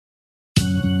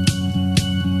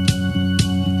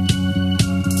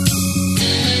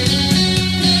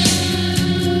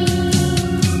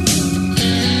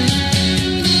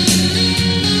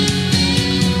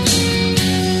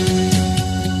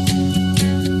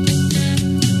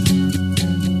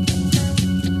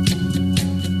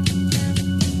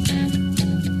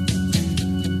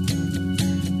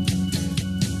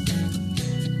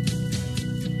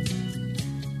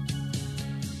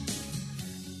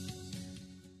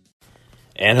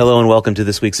And hello and welcome to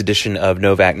this week's edition of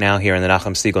Novak Now here on the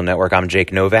Nachum Segal Network. I'm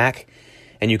Jake Novak,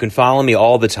 and you can follow me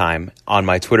all the time on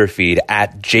my Twitter feed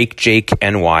at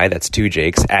JakeJakeNY. That's two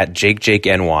Jakes, at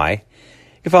JakeJakeNY.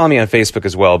 You can follow me on Facebook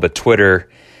as well, but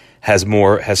Twitter has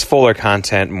fuller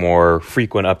content, more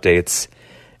frequent updates,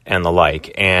 and the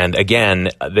like. And again,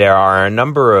 there are a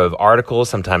number of articles,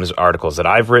 sometimes articles that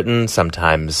I've written,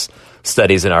 sometimes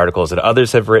studies and articles that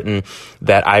others have written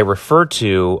that I refer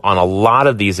to on a lot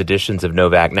of these editions of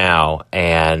Novak Now.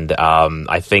 And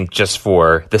I think just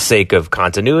for the sake of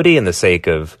continuity and the sake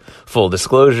of full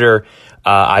disclosure,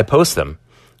 I post them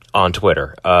on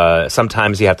Twitter.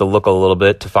 Sometimes you have to look a little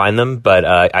bit to find them, but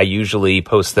I usually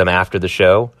post them after the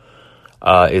show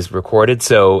is recorded.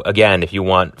 So again, if you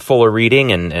want fuller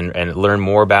reading and learn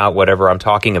more about whatever I'm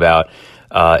talking about,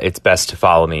 it's best to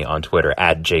follow me on Twitter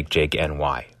at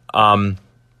JakeJakeNY.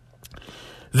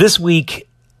 This week,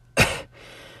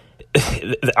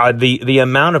 the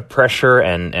amount of pressure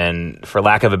and, for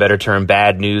lack of a better term,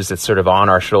 bad news that's sort of on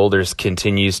our shoulders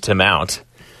continues to mount.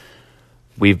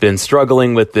 We've been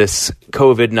struggling with this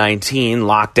COVID-19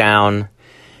 lockdown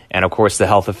and, of course, the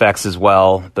health effects as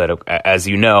well. But as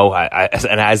you know,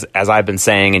 as I've been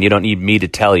saying, and you don't need me to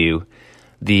tell you,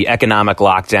 the economic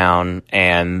lockdown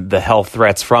and the health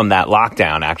threats from that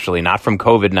lockdown, actually, not from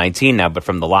COVID-19 now, but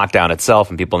from the lockdown itself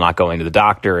and people not going to the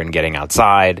doctor and getting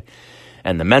outside,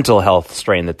 and the mental health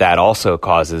strain that also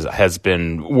causes has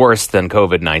been worse than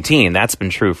COVID-19. That's been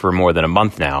true for more than a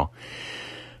month now.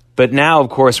 But now,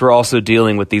 of course, we're also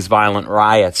dealing with these violent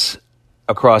riots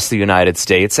across the United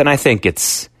States, and I think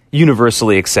it's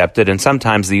universally accepted, and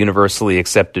sometimes the universally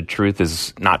accepted truth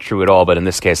is not true at all, but in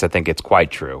this case, I think it's quite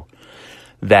true,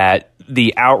 that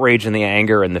the outrage and the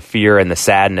anger and the fear and the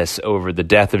sadness over the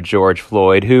death of George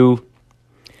Floyd, who,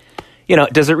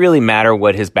 does it really matter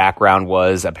what his background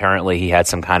was? Apparently he had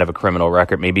some kind of a criminal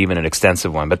record, maybe even an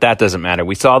extensive one, but that doesn't matter.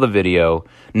 We saw the video.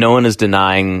 No one is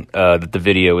denying that the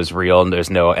video is real, and there's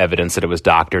no evidence that it was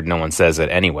doctored. No one says it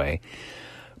anyway.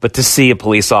 But to see a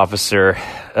police officer,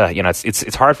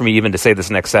 it's hard for me even to say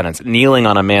this next sentence, kneeling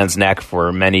on a man's neck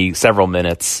for several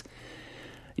minutes,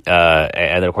 and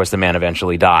then, of course, the man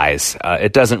eventually dies.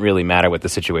 It doesn't really matter what the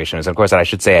situation is. Of course, I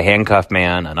should say a handcuffed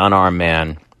man, an unarmed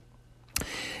man.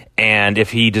 And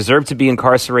if he deserved to be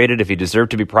incarcerated, if he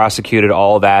deserved to be prosecuted,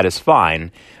 all that is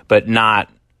fine. But not,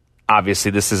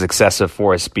 obviously, this is excessive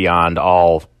force beyond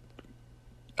all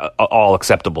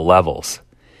acceptable levels.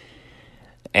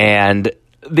 And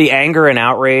the anger and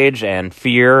outrage and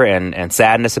fear and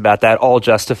sadness about that, all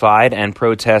justified, and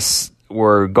protests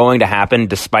were going to happen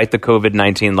despite the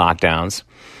COVID-19 lockdowns.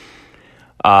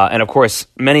 And of course,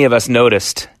 many of us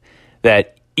noticed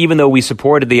that even though we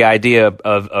supported the idea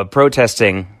of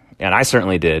protesting, and I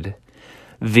certainly did,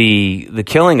 the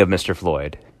killing of Mr.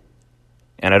 Floyd,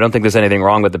 and I don't think there's anything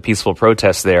wrong with the peaceful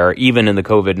protests there, even in the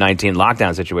COVID-19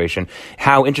 lockdown situation,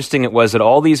 how interesting it was that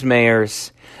all these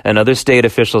mayors and other state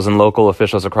officials and local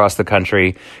officials across the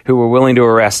country who were willing to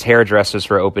arrest hairdressers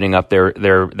for opening up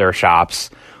their shops,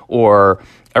 or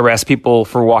arrest people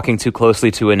for walking too closely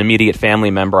to an immediate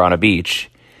family member on a beach,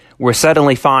 we're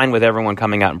suddenly fine with everyone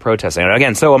coming out and protesting. And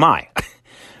again, so am I.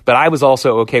 But I was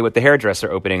also okay with the hairdresser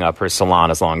opening up her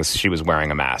salon as long as she was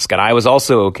wearing a mask. And I was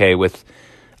also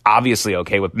obviously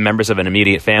okay with members of an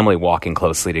immediate family walking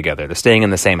closely together. They're staying in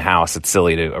the same house. It's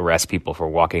silly to arrest people for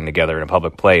walking together in a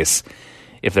public place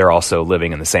if they're also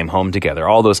living in the same home together.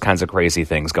 All those kinds of crazy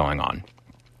things going on.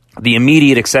 The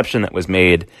immediate exception that was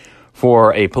made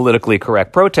for a politically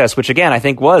correct protest, which again I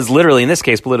think was literally in this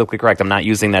case politically correct. I'm not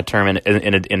using that term in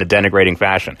a denigrating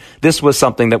fashion. This was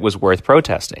something that was worth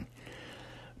protesting.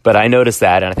 But I noticed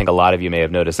that, and I think a lot of you may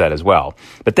have noticed that as well.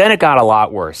 But then it got a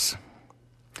lot worse.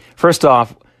 First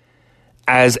off,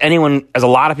 as a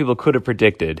lot of people could have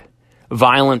predicted,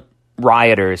 violent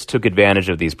rioters took advantage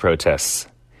of these protests.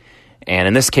 And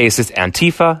in this case, it's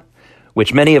Antifa,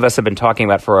 which many of us have been talking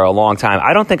about for a long time.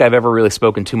 I don't think I've ever really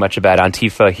spoken too much about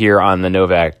Antifa here on the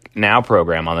Novak Now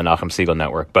program on the Nachum Segal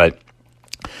Network, but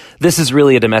this is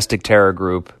really a domestic terror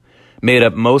group made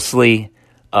up mostly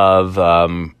of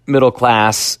middle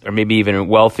class or maybe even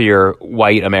wealthier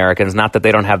white Americans. Not that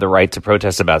they don't have the right to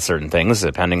protest about certain things,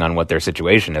 depending on what their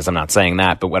situation is. I'm not saying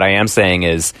that, but what I am saying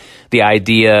is the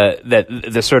idea that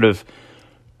the sort of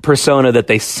persona that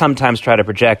they sometimes try to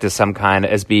project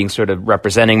as being sort of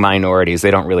representing minorities.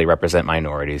 They don't really represent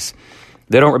minorities.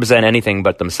 They don't represent anything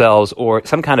but themselves or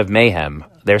some kind of mayhem.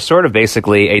 They're sort of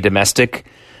basically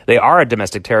they are a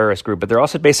domestic terrorist group, but they're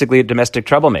also basically domestic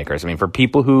troublemakers. I mean, for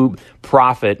people who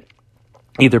profit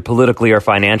either politically or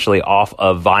financially off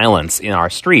of violence in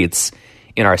our streets,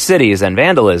 in our cities, and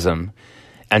vandalism,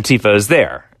 Antifa is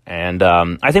there. And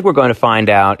I think we're going to find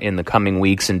out in the coming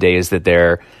weeks and days that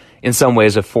they're, in some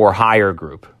ways, a for-hire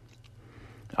group.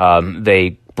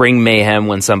 They bring mayhem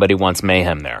when somebody wants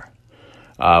mayhem there.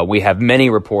 We have many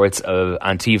reports of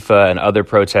Antifa and other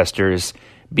protesters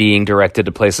being directed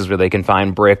to places where they can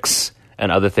find bricks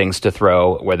and other things to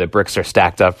throw, where the bricks are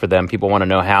stacked up for them. People want to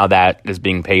know how that is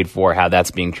being paid for, how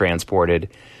that's being transported.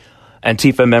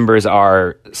 Antifa members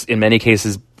are, in many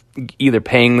cases, either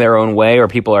paying their own way or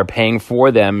people are paying for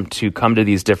them to come to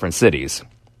these different cities.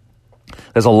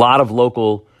 There's a lot of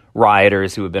local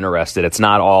rioters who have been arrested. It's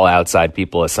not all outside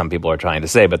people, as some people are trying to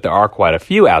say, but there are quite a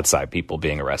few outside people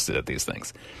being arrested at these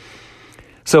things.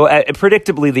 So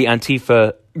predictably, the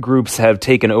Antifa groups have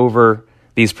taken over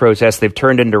these protests. They've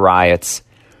turned into riots.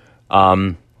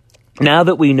 Now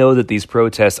that we know that these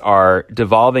protests are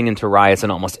devolving into riots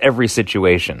in almost every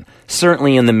situation,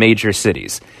 certainly in the major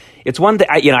cities, it's one thing,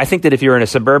 I think that if you're in a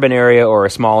suburban area or a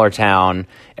smaller town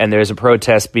and there's a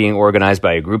protest being organized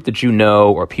by a group that you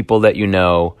know or people that you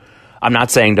know, I'm not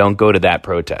saying don't go to that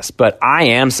protest. But I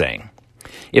am saying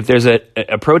if there's a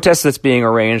protest that's being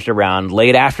arranged around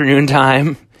late afternoon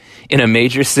time in a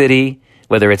major city,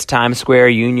 whether it's Times Square,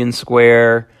 Union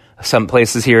Square, some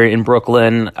places here in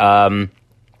Brooklyn,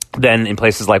 then in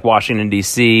places like Washington,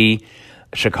 D.C.,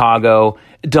 Chicago,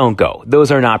 don't go.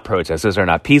 Those are not protests. Those are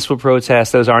not peaceful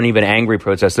protests. Those aren't even angry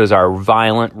protests. Those are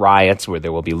violent riots where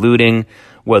there will be looting,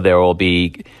 where there will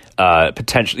be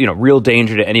potential, real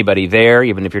danger to anybody there,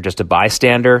 even if you're just a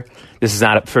bystander. This is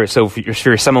not if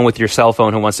you're someone with your cell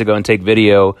phone who wants to go and take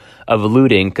video of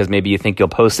looting because maybe you think you'll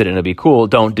post it and it'll be cool.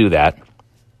 Don't do that,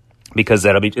 because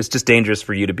it's just dangerous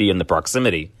for you to be in the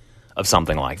proximity of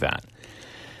something like that.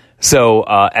 So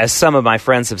as some of my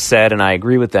friends have said, and I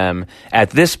agree with them,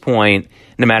 at this point,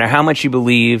 no matter how much you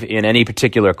believe in any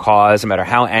particular cause, no matter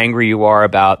how angry you are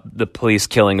about the police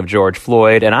killing of George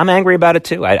Floyd, and I'm angry about it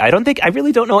too. I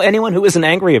really don't know anyone who isn't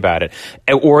angry about it,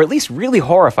 or at least really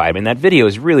horrified. I mean, that video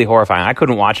is really horrifying. I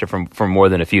couldn't watch it for more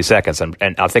than a few seconds, and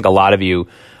I think a lot of you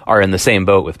are in the same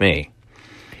boat with me.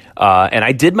 And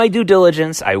I did my due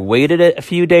diligence. I waited a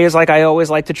few days like I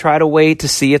always like to try to wait to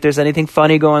see if there's anything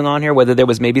funny going on here, whether there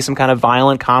was maybe some kind of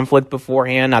violent conflict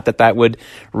beforehand. Not that that would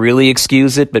really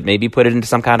excuse it, but maybe put it into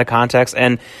some kind of context.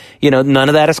 And, none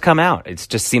of that has come out. It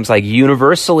just seems like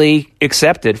universally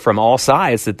accepted from all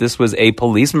sides that this was a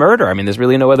police murder. I mean, there's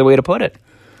really no other way to put it.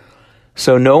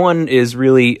 So no one is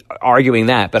really arguing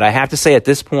that. But I have to say at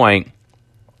this point,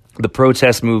 the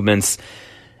protest movements,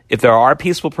 if there are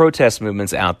peaceful protest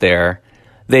movements out there,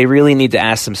 they really need to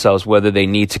ask themselves whether they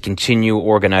need to continue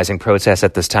organizing protests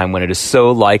at this time when it is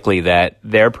so likely that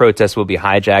their protest will be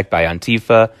hijacked by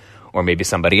Antifa or maybe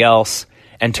somebody else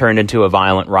and turned into a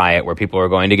violent riot where people are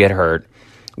going to get hurt.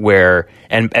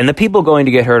 And the people going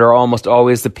to get hurt are almost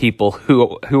always the people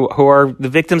who are the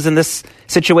victims in this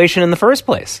situation in the first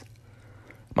place.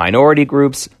 Minority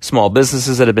groups, small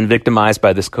businesses that have been victimized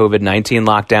by this COVID-19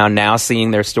 lockdown, now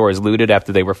seeing their stores looted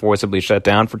after they were forcibly shut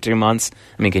down for 2 months.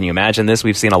 I mean, can you imagine this?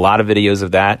 We've seen a lot of videos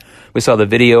of that. We saw the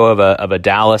video of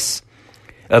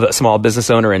a small business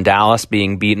owner in Dallas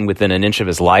being beaten within an inch of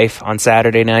his life on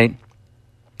Saturday night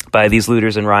by these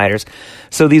looters and rioters.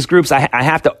 So these groups, I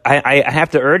have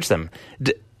to urge them.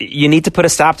 You need to put a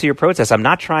stop to your protest. I'm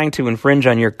not trying to infringe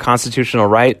on your constitutional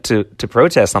right to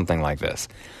protest something like this.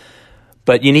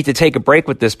 But you need to take a break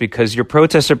with this because your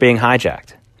protests are being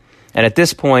hijacked. And at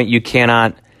this point, you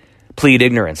cannot plead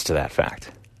ignorance to that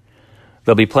fact.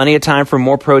 There'll be plenty of time for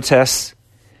more protests.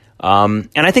 And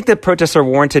I think that protests are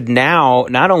warranted now,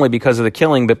 not only because of the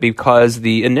killing, but because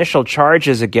the initial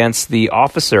charges against the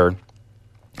officer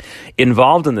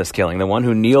involved in this killing, the one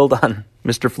who kneeled on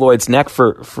Mr. Floyd's neck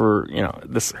for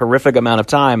this horrific amount of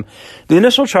time, the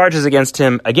initial charges against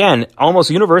him, again,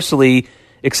 almost universally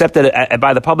accepted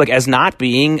by the public as not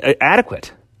being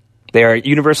adequate. They are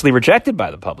universally rejected by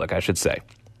the public, I should say.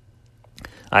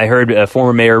 I heard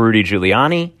former Mayor Rudy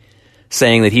Giuliani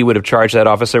saying that he would have charged that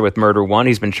officer with murder one.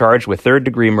 He's been charged with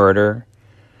third-degree murder,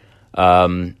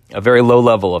 a very low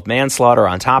level of manslaughter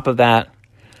on top of that.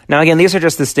 Now, again, these are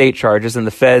just the state charges, and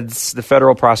the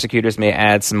federal prosecutors may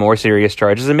add some more serious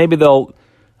charges, and maybe they'll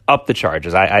up the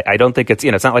charges. I don't think it's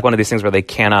it's not like one of these things where they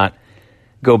cannot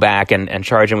go back and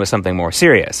charge him with something more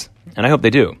serious. And I hope they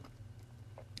do.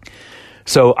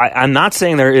 So I'm not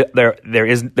saying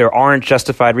there aren't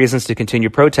justified reasons to continue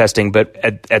protesting, but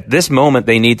at this moment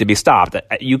they need to be stopped.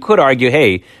 You could argue,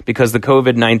 hey, because the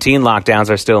COVID-19 lockdowns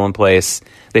are still in place,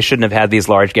 they shouldn't have had these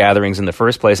large gatherings in the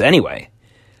first place anyway.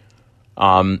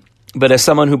 But as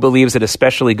someone who believes that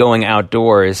especially going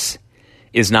outdoors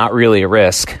is not really a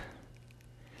risk,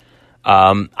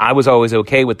 I was always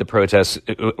okay with the protests,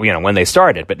 when they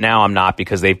started, but now I'm not,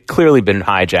 because they've clearly been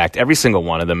hijacked, every single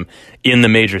one of them, in the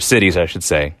major cities, I should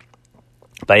say,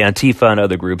 by Antifa and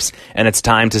other groups, and it's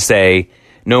time to say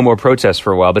no more protests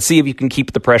for a while, but see if you can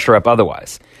keep the pressure up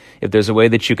otherwise. If there's a way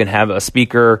that you can have a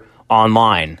speaker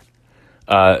online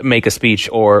make a speech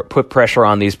or put pressure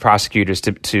on these prosecutors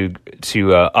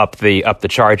to up the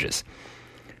charges.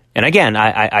 And again,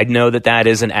 I know that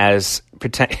isn't as,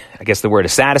 I guess the word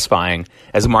is satisfying,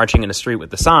 as marching in the street with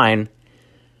the sign,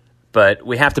 but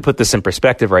we have to put this in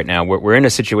perspective right now. We're in a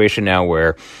situation now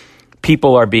where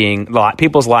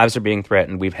people's lives are being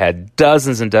threatened. We've had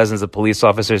dozens and dozens of police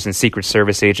officers and Secret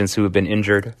Service agents who have been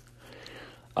injured.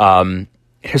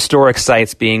 Historic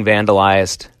sites being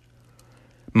vandalized.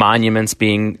 Monuments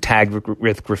being tagged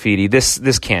with graffiti.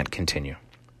 This can't continue.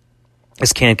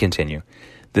 This can't continue.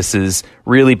 This is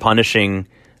really punishing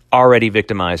already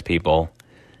victimized people,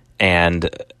 and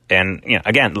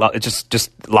again,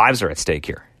 just lives are at stake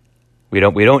here. We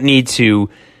don't need to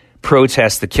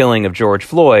protest the killing of George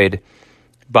Floyd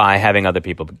by having other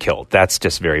people killed. That's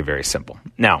just very, very simple.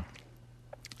 Now,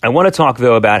 I want to talk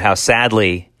though about how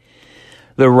sadly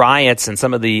the riots and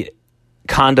some of the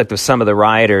conduct of some of the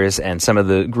rioters and some of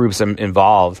the groups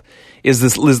involved is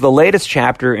the latest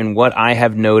chapter in what I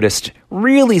have noticed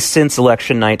really since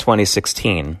election night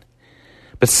 2016,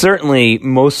 but certainly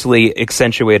mostly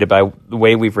accentuated by the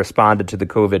way we've responded to the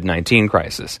COVID-19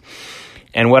 crisis.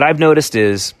 And what I've noticed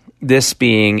is this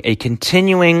being a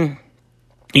continuing,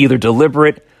 either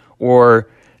deliberate or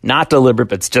not deliberate,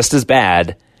 but it's just as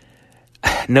bad,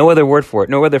 no other word for it,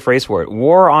 no other phrase for it,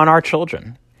 war on our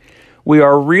children. We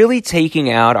are really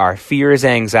taking out our fears,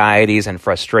 anxieties, and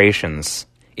frustrations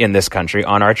in this country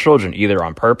on our children, either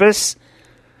on purpose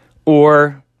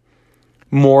or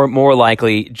more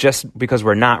likely just because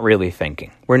we're not really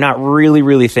thinking. We're not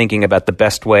really thinking about the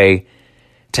best way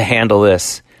to handle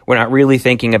this. We're not really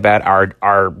thinking about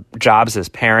our jobs as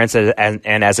parents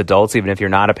and as adults, even if you're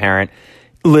not a parent,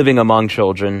 living among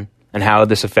children and how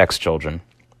this affects children.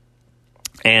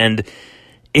 And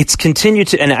it's continued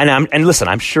to, and listen,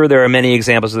 I'm sure there are many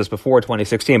examples of this before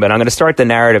 2016, but I'm going to start the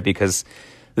narrative because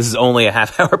this is only a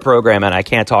half-hour program and I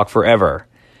can't talk forever.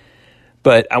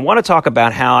 But I want to talk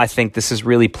about how I think this has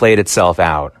really played itself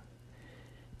out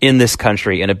in this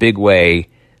country in a big way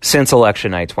since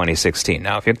election night 2016.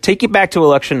 Now, if you take it back to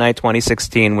election night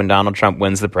 2016 when Donald Trump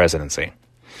wins the presidency,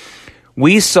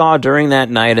 we saw during that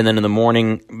night and then in the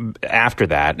morning after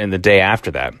that and the day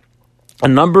after that, a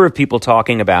number of people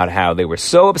talking about how they were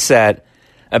so upset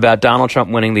about Donald Trump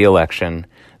winning the election.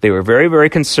 They were very, very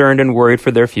concerned and worried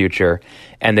for their future.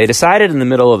 And they decided in the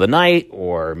middle of the night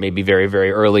or maybe very,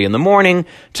 very early in the morning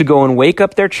to go and wake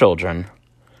up their children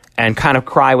and kind of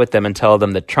cry with them and tell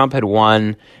them that Trump had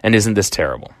won and isn't this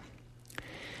terrible.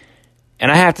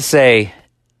 And I have to say,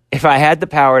 if I had the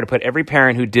power to put every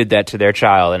parent who did that to their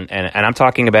child, and I'm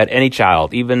talking about any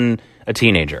child, even a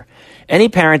teenager, any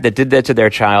parent that did that to their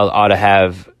child ought to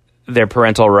have their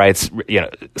parental rights,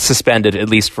 suspended at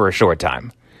least for a short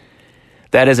time.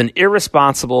 That is an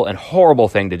irresponsible and horrible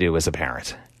thing to do as a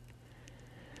parent.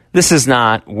 This is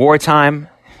not wartime,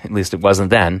 at least it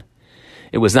wasn't then.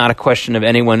 It was not a question of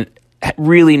anyone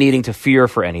really needing to fear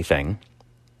for anything.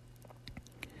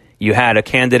 You had a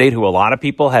candidate who a lot of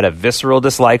people had a visceral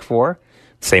dislike for.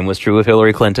 Same was true of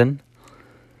Hillary Clinton,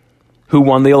 who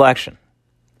won the election.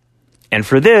 And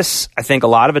for this, I think a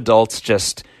lot of adults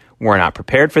just were not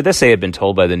prepared for this. They had been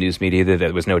told by the news media that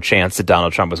there was no chance that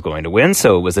Donald Trump was going to win,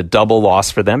 so it was a double loss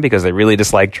for them because they really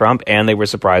disliked Trump and they were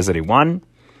surprised that he won.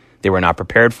 They were not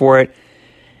prepared for it.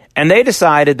 And they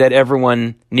decided that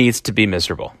everyone needs to be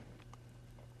miserable,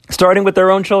 starting with their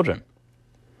own children.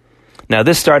 Now,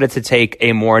 this started to take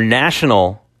a more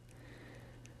national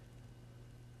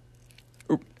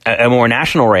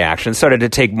reaction, started to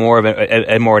take more of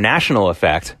a more national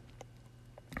effect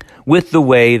with the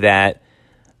way that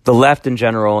the left in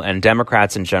general and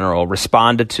Democrats in general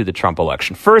responded to the Trump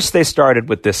election. First, they started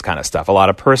with this kind of stuff, a lot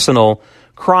of personal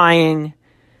crying,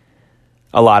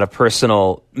 a lot of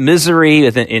personal misery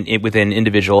within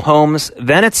individual homes.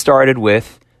 Then it started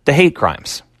with the hate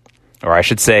crimes, or I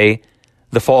should say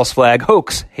the false flag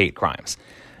hoax hate crimes.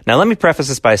 Now, let me preface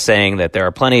this by saying that there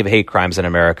are plenty of hate crimes in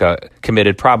America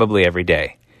committed probably every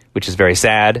day, which is very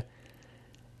sad,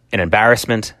 an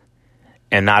embarrassment,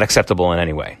 and not acceptable in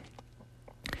any way.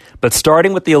 But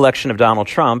starting with the election of Donald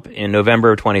Trump in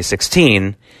November of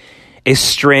 2016, a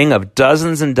string of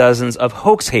dozens and dozens of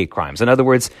hoax hate crimes. In other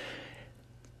words,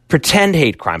 pretend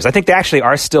hate crimes. I think they actually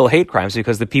are still hate crimes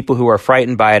because the people who are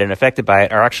frightened by it and affected by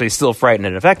it are actually still frightened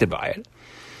and affected by it.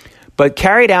 but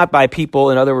carried out by people,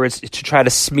 in other words, to try to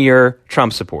smear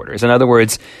Trump supporters. In other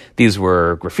words, these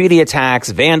were graffiti attacks,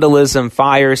 vandalism,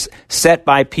 fires set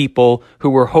by people who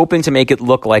were hoping to make it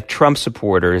look like Trump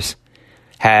supporters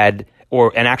had,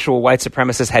 or an actual white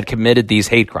supremacist had committed these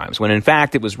hate crimes, when in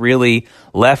fact it was really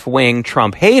left-wing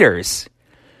Trump haters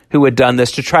who had done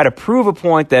this to try to prove a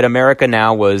point that America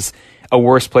now was a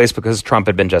worse place because Trump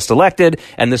had been just elected.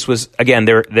 And this was, again,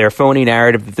 their phony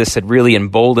narrative that this had really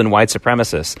emboldened white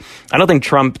supremacists. I don't think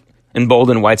Trump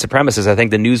emboldened white supremacists. I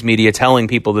think the news media telling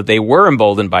people that they were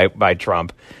emboldened by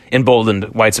Trump emboldened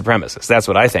white supremacists. That's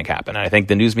what I think happened. And I think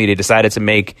the news media decided to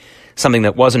make something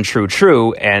that wasn't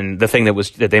true, and the thing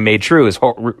that they made true is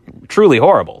truly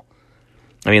horrible.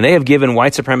 I mean, they have given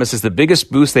white supremacists the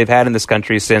biggest boost they've had in this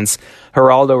country since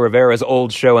Geraldo Rivera's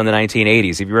old show in the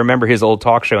 1980s. If you remember his old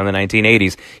talk show in the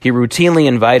 1980s, he routinely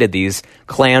invited these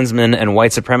Klansmen and white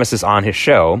supremacists on his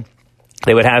show.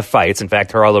 They would have fights. In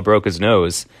fact, Geraldo broke his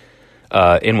nose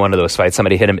in one of those fights.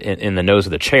 Somebody hit him in the nose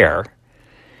with a chair.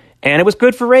 And it was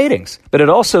good for ratings. But it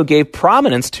also gave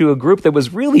prominence to a group that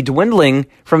was really dwindling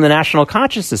from the national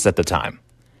consciousness at the time.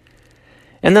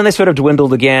 And then they sort of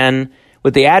dwindled again.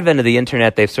 With the advent of the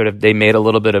internet, they made a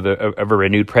little bit of a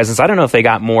renewed presence. I don't know if they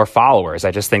got more followers.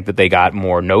 I just think that they got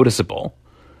more noticeable,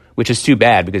 which is too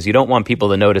bad because you don't want people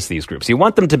to notice these groups. You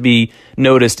want them to be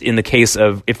noticed in the case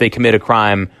of if they commit a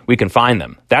crime, we can find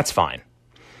them. That's fine.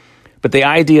 But the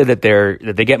idea that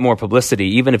they get more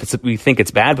publicity, even if we think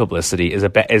it's bad publicity, is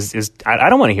I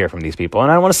don't want to hear from these people, and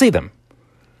I don't want to see them.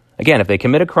 Again, if they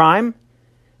commit a crime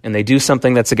and they do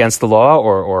something that's against the law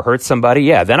or hurt somebody,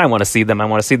 yeah, then I want to see them. I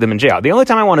want to see them in jail. The only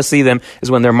time I want to see them is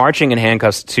when they're marching in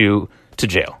handcuffs to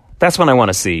jail. That's when I want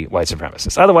to see white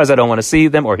supremacists. Otherwise, I don't want to see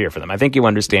them or hear from them. I think you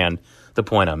understand the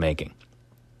point I'm making.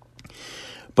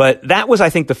 But that was, I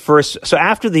think, the first. So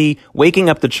after the waking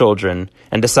up the children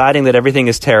and deciding that everything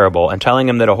is terrible and telling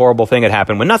them that a horrible thing had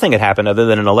happened when nothing had happened other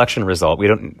than an election result.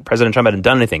 President Trump hadn't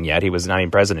done anything yet. He was not even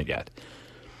president yet.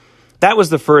 That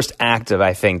was the first act of,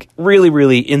 I think, really,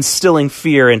 really instilling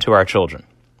fear into our children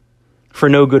for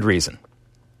no good reason.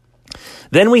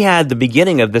 Then we had the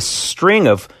beginning of this string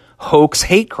of hoax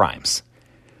hate crimes.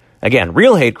 Again,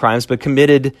 real hate crimes, but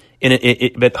committed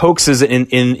but hoaxes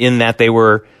in that they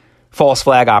were false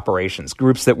flag operations,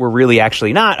 groups that were really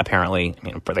actually not, apparently,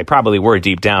 they probably were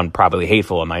deep down probably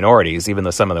hateful of minorities, even though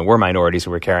some of them were minorities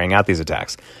who were carrying out these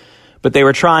attacks. But they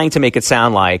were trying to make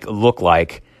it look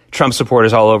like Trump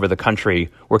supporters all over the country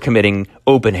were committing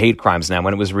open hate crimes now,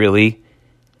 when it was really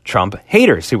Trump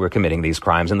haters who were committing these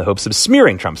crimes in the hopes of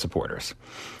smearing Trump supporters.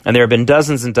 And there have been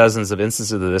dozens and dozens of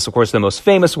instances of this. Of course, the most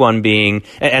famous one being,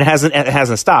 and it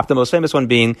hasn't stopped, the most famous one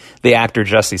being the actor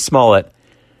Jussie Smollett,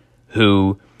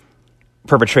 who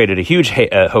perpetrated a huge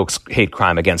hoax hate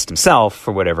crime against himself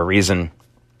for whatever reason.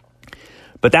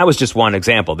 But that was just one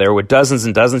example. There were dozens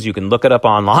and dozens. You can look it up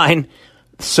online.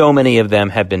 So many of them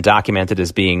have been documented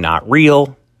as being not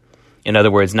real. In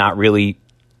other words, not really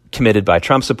committed by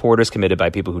Trump supporters, committed by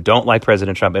people who don't like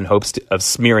President Trump in hopes of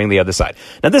smearing the other side.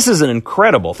 Now, this is an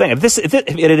incredible thing. If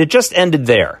it had just ended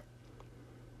there,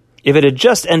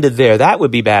 that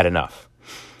would be bad enough.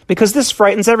 Because this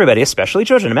frightens everybody, especially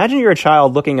children. Imagine you're a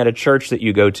child looking at a church that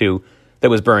you go to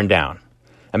that was burned down.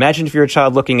 Imagine if you're a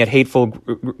child looking at hateful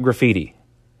graffiti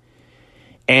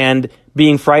and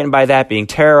being frightened by that, being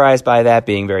terrorized by that,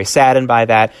 being very saddened by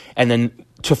that, and then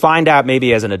to find out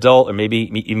maybe as an adult or maybe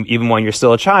even when you're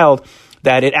still a child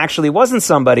that it actually wasn't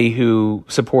somebody who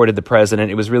supported the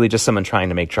president. It was really just someone trying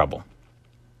to make trouble.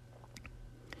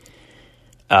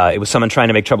 It was someone trying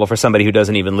to make trouble for somebody who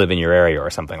doesn't even live in your area or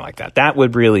something like that. That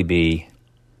would really be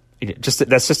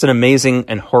that's just an amazing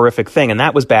and horrific thing. And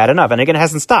that was bad enough. And again, it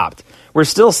hasn't stopped. We're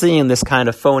still seeing this kind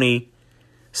of phony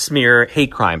smear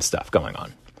hate crime stuff going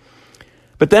on.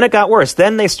 But then it got worse.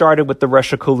 Then they started with the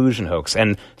Russia collusion hoax,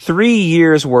 and 3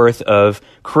 years worth of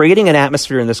creating an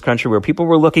atmosphere in this country where people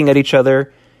were looking at each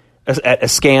other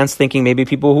askance, thinking maybe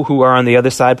people who are on the other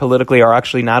side politically are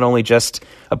actually not only just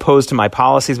opposed to my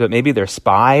policies, but maybe they're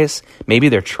spies, maybe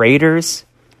they're traitors.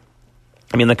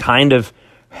 I mean, the kind of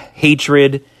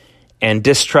hatred and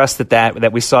distrust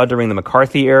that we saw during the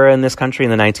McCarthy era in this country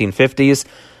in the 1950s,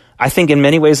 I think in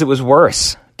many ways it was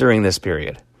worse during this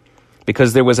period,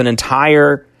 because there was an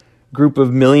entire group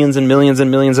of millions and millions and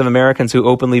millions of Americans who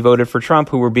openly voted for Trump,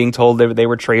 who were being told they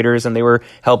were traitors and they were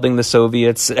helping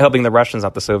the Russians,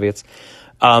 not the Soviets,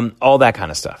 all that kind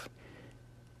of stuff.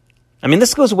 I mean,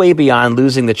 this goes way beyond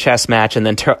losing the chess match and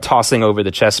then tossing over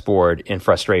the chessboard in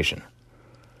frustration.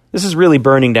 This is really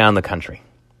burning down the country.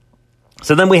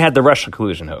 So then we had the Russia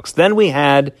collusion hoax. Then we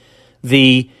had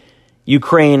the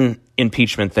Ukraine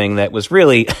impeachment thing that was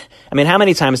really, I mean, how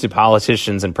many times do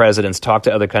politicians and presidents talk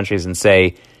to other countries and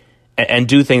say, and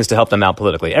do things to help them out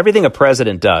politically? Everything a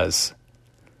president does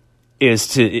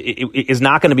is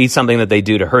not going to be something that they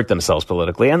do to hurt themselves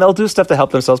politically, and they'll do stuff to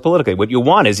help themselves politically. What you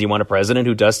want a president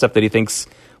who does stuff that he thinks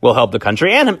will help the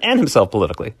country and himself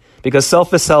politically, because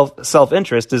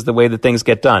self-interest is the way that things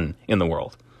get done in the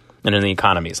world and in the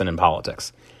economies and in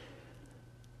politics.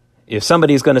 If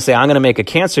somebody's going to say, I'm going to make a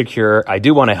cancer cure, I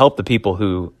do want to help the people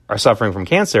who are suffering from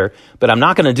cancer, but I'm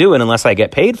not going to do it unless I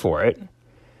get paid for it,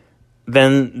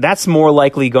 then that's more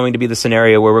likely going to be the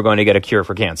scenario where we're going to get a cure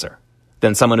for cancer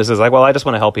than someone who says, like, well, I just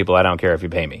want to help people. I don't care if you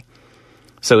pay me.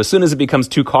 So as soon as it becomes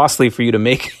too costly for you to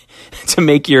make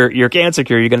your cancer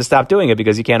cure, you're going to stop doing it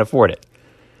because you can't afford it.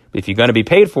 If you're going to be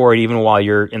paid for it, even while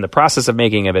you're in the process of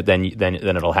making it, then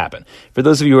it'll happen. For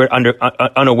those of you who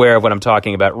are unaware of what I'm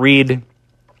talking about, read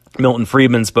Milton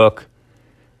Friedman's book,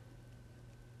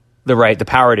 The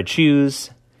Power to Choose.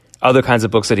 Other kinds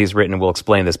of books that he's written will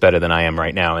explain this better than I am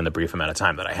right now in the brief amount of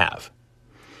time that I have.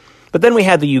 But then we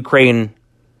had the Ukraine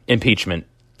impeachment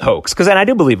hoax, and I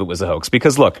do believe it was a hoax,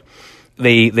 because look,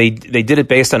 they did it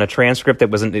based on a transcript that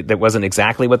wasn't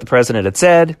exactly what the president had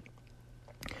said.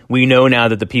 We know now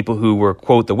that the people who were,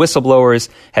 quote, the whistleblowers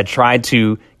had tried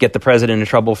to get the president in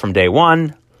trouble from day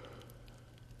one,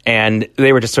 and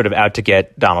they were just sort of out to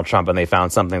get Donald Trump, and they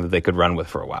found something that they could run with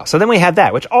for a while. So then we had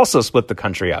that, which also split the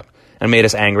country up and made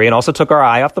us angry, and also took our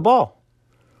eye off the ball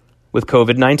with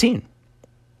COVID-19.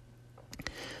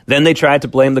 Then they tried to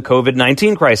blame the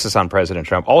COVID-19 crisis on President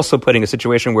Trump, also putting a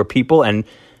situation where people, and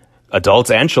adults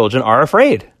and children, are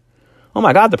afraid. Oh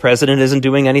my God, the president isn't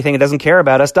doing anything. It doesn't care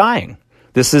about us dying.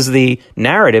 This is the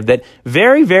narrative that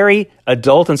very, very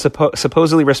adult and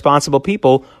supposedly responsible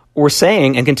people were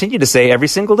saying and continue to say every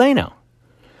single day now.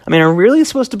 I mean, are we really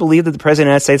supposed to believe that the president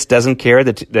of the United States doesn't care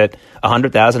that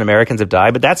 100,000 Americans have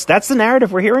died? But that's the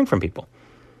narrative we're hearing from people.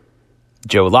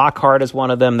 Joe Lockhart is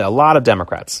one of them. There are a lot of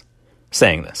Democrats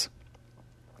saying this.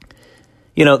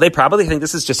 You know, they probably think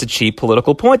this is just a cheap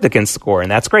political point that can score,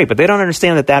 and that's great. But they don't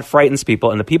understand that frightens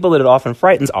people, and the people that it often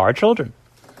frightens are children.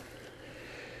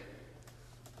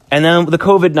 And then the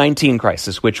COVID-19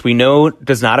 crisis, which we know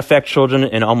does not affect children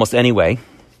in almost any way,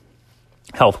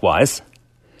 health-wise.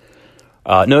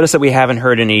 Notice that we haven't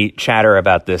heard any chatter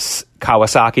about this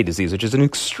Kawasaki disease, which is an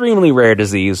extremely rare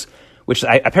disease, which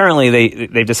apparently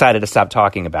they've decided to stop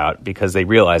talking about because they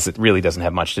realize it really doesn't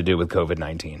have much to do with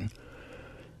COVID-19.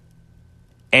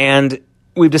 And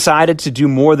we've decided to do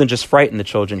more than just frighten the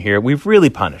children here. We've really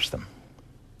punished them.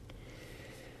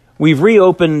 We've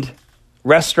reopened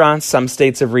restaurants. Some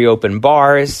states have reopened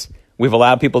bars. We've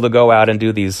allowed people to go out and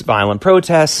do these violent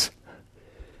protests.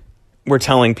 We're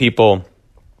telling people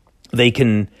they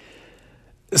can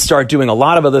start doing a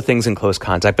lot of other things in close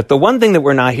contact. But the one thing that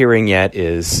we're not hearing yet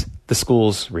is the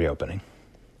schools reopening.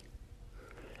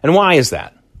 And why is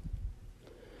that?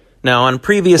 Now, on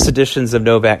previous editions of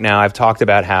Novak Now, I've talked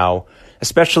about how,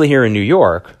 especially here in New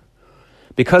York,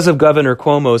 because of Governor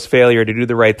Cuomo's failure to do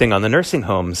the right thing on the nursing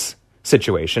homes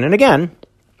situation, and again,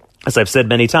 as I've said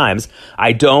many times,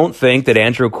 I don't think that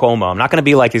Andrew Cuomo, I'm not going to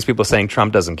be like these people saying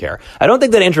Trump doesn't care. I don't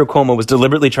think that Andrew Cuomo was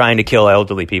deliberately trying to kill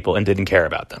elderly people and didn't care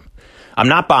about them. I'm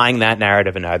not buying that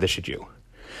narrative, and neither should you.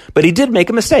 But he did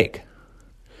make a mistake.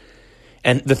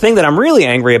 And the thing that I'm really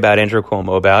angry about Andrew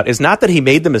Cuomo about is not that he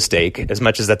made the mistake, as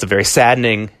much as that's a very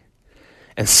saddening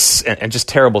and just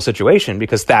terrible situation,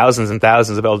 because thousands and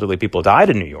thousands of elderly people died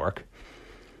in New York.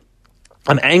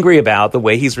 I'm angry about the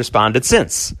way he's responded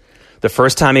since. The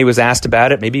first time he was asked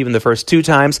about it, maybe even the first two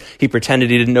times, he pretended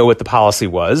he didn't know what the policy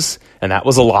was, and that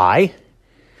was a lie.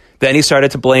 Then he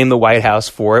started to blame the White House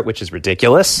for it, which is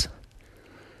ridiculous.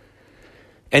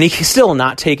 And he's still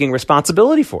not taking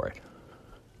responsibility for it.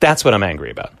 That's what I'm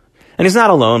angry about. And he's not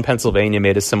alone. Pennsylvania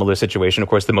made a similar situation. Of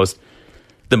course, the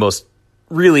most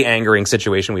really angering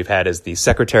situation we've had is the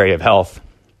Secretary of Health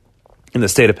in the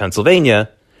state of Pennsylvania,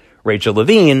 Rachel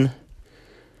Levine,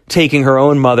 taking her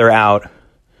own mother out,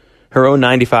 her own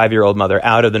 95-year-old mother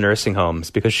out of the nursing homes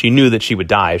because she knew that she would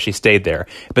die if she stayed there,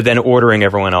 but then ordering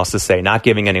everyone else to stay, not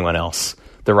giving anyone else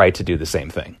the right to do the same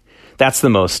thing. That's the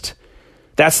most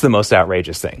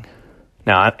outrageous thing.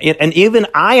 Now, and even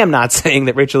I am not saying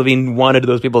that Rachel Levine wanted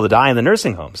those people to die in the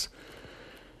nursing homes,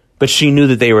 but she knew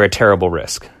that they were a terrible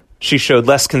risk. She showed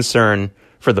less concern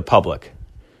for the public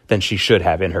than she should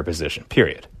have in her position,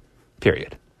 period.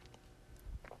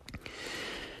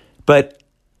 But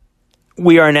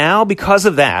we are now, because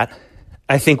of that,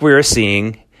 I think we are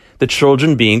seeing the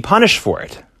children being punished for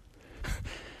it.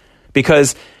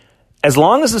 Because as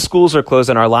long as the schools are closed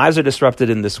and our lives are disrupted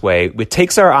in this way, it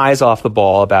takes our eyes off the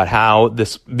ball about how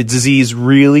this disease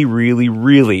really, really,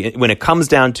 really, when it comes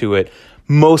down to it,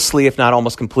 mostly, if not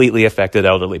almost completely affected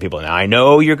elderly people. Now, I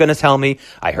know you're going to tell me,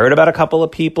 I heard about a couple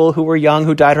of people who were young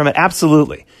who died from it.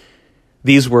 Absolutely.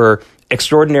 These were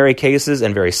extraordinary cases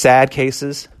and very sad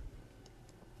cases.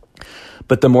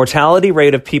 But the mortality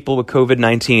rate of people with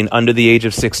COVID-19 under the age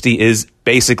of 60 is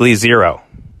basically zero.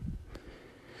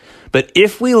 But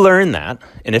if we learn that,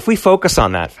 and if we focus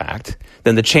on that fact,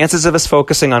 then the chances of us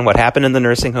focusing on what happened in the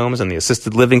nursing homes and the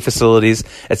assisted living facilities,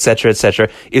 et cetera,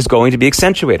 is going to be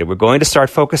accentuated. We're going to start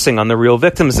focusing on the real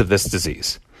victims of this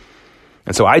disease.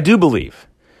 And so I do believe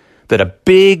that a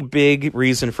big, big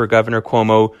reason for Governor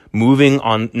Cuomo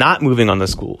not moving on the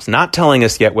schools, not telling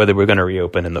us yet whether we're going to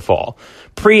reopen in the fall,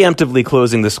 preemptively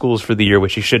closing the schools for the year,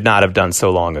 which he should not have done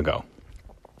so long ago.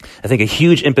 I think a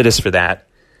huge impetus for that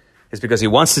is because he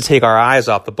wants to take our eyes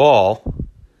off the ball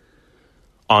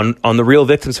on the real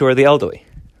victims who are the elderly.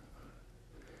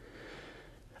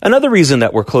 Another reason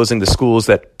that we're closing the schools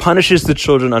that punishes the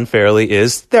children unfairly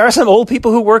is there are some old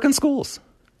people who work in schools.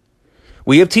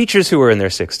 We have teachers who are in their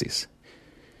 60s.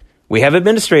 We have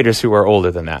administrators who are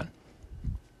older than that.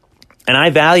 And I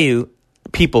value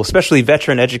people, especially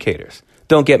veteran educators.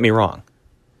 Don't get me wrong.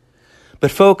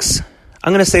 But folks,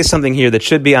 I'm going to say something here that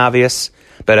should be obvious,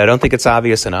 but I don't think it's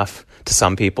obvious enough to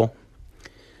some people.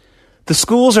 The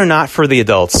schools are not for the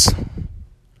adults.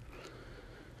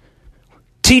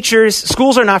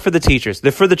 Schools are not for the teachers.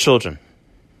 They're for the children.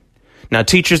 Now,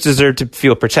 teachers deserve to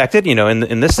feel protected. You know,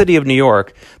 in the city of New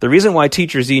York, the reason why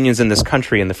teachers' unions in this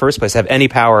country in the first place have any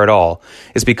power at all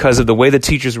is because of the way the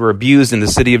teachers were abused in the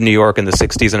city of New York in the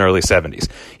 60s and early 70s.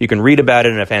 You can read about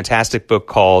it in a fantastic book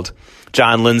called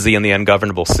John Lindsay and the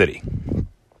Ungovernable City.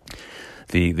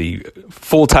 The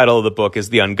full title of the book is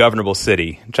The Ungovernable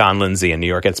City, John Lindsay in New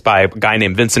York. It's by a guy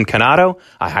named Vincent Cannato.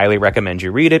 I highly recommend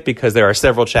you read it because there are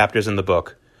several chapters in the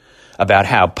book about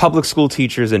how public school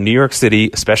teachers in New York City,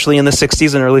 especially in the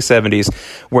 60s and early 70s,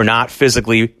 were not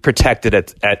physically protected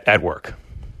at work.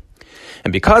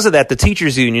 And because of that, the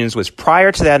teachers' unions, was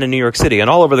prior to that in New York City and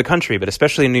all over the country, but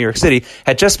especially in New York City,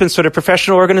 had just been sort of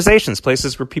professional organizations,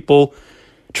 places where people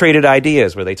traded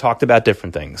ideas, where they talked about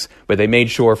different things, where they made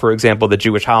sure, for example, that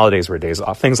Jewish holidays were days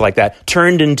off, things like that,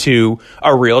 turned into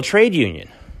a real trade union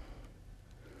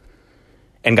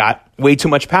and got way too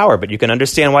much power. But you can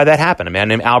understand why that happened. A man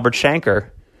named Albert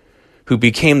Shanker, who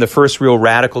became the first real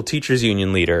radical teachers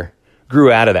union leader, grew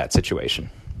out of that situation.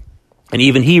 And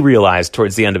even he realized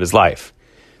towards the end of his life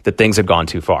that things had gone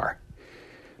too far.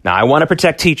 Now, I want to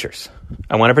protect teachers.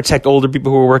 I want to protect older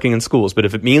people who are working in schools. But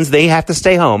if it means they have to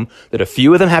stay home, that a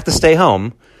few of them have to stay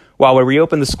home while we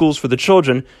reopen the schools for the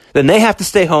children, then they have to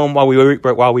stay home while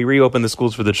we reopen the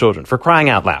schools for the children, for crying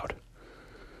out loud.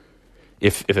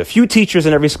 If a few teachers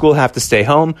in every school have to stay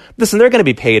home, listen, they're going to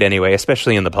be paid anyway,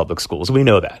 especially in the public schools. We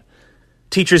know that.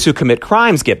 Teachers who commit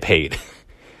crimes get paid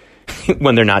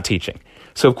when they're not teaching.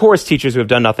 So, of course, teachers who have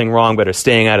done nothing wrong but are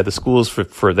staying out of the schools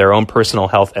for their own personal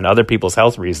health and other people's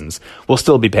health reasons will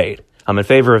still be paid. I'm in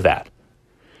favor of that.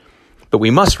 But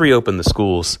we must reopen the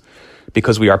schools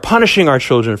because we are punishing our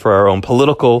children for our own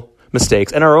political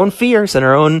mistakes and our own fears and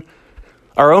our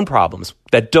own problems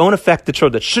that don't affect the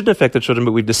children, that shouldn't affect the children,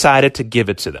 but we've decided to give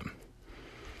it to them.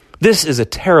 This is a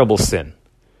terrible sin,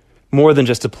 more than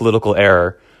just a political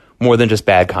error, more than just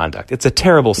bad conduct. It's a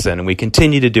terrible sin, and we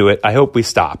continue to do it. I hope we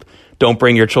stop. Don't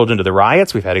bring your children to the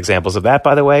riots. We've had examples of that,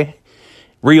 by the way.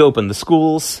 Reopen the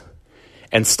schools,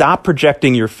 and stop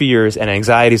projecting your fears and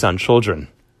anxieties on children.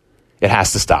 It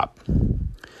has to stop.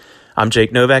 I'm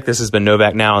Jake Novak. This has been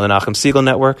Novak Now on the Nachum Segal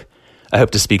Network. I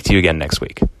hope to speak to you again next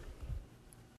week.